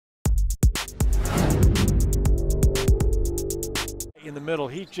in the middle.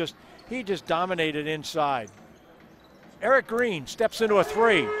 He just dominated inside. Erick Green steps into a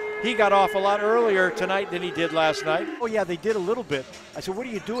three. He got off a lot earlier tonight than he did last night. Oh yeah, they did a little bit. I said, what are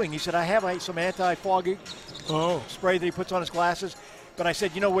you doing? He said, I have some anti-foggy spray that he puts on his glasses. But I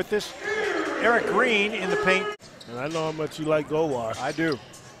said, you know, with this Erick Green in the paint. And I know how much you like Gold Wash. I do.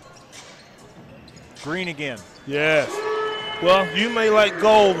 Green again. Yes. Well, you may like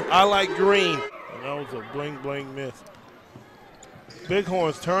gold. I like green. And that was a bling miss.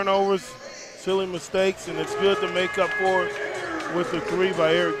 Bighorns turnovers, silly mistakes, and it's good to make up for it with the three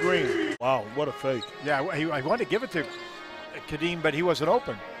by Erick Green. Wow, what a fake. Yeah, I wanted to give it to Kadeem, but he wasn't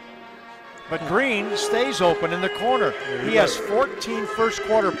open. But Green stays open in the corner. Yeah, he has 14 first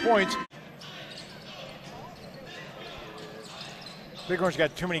quarter points. Bighorns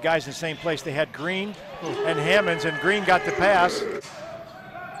got too many guys in the same place. They had Green and Hammonds, and Green got the pass.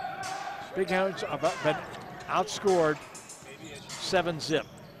 Bighorns have been outscored 7-0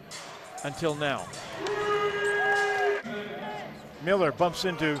 until now. Miller bumps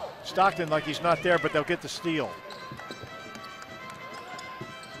into Stockton like he's not there, but they'll get the steal.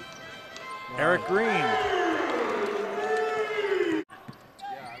 Wow. Erick Green.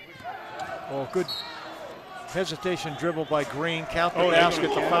 Oh, good hesitation dribble by Green. Count the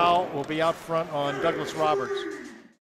basket. The foul will be out front on Douglas Roberts.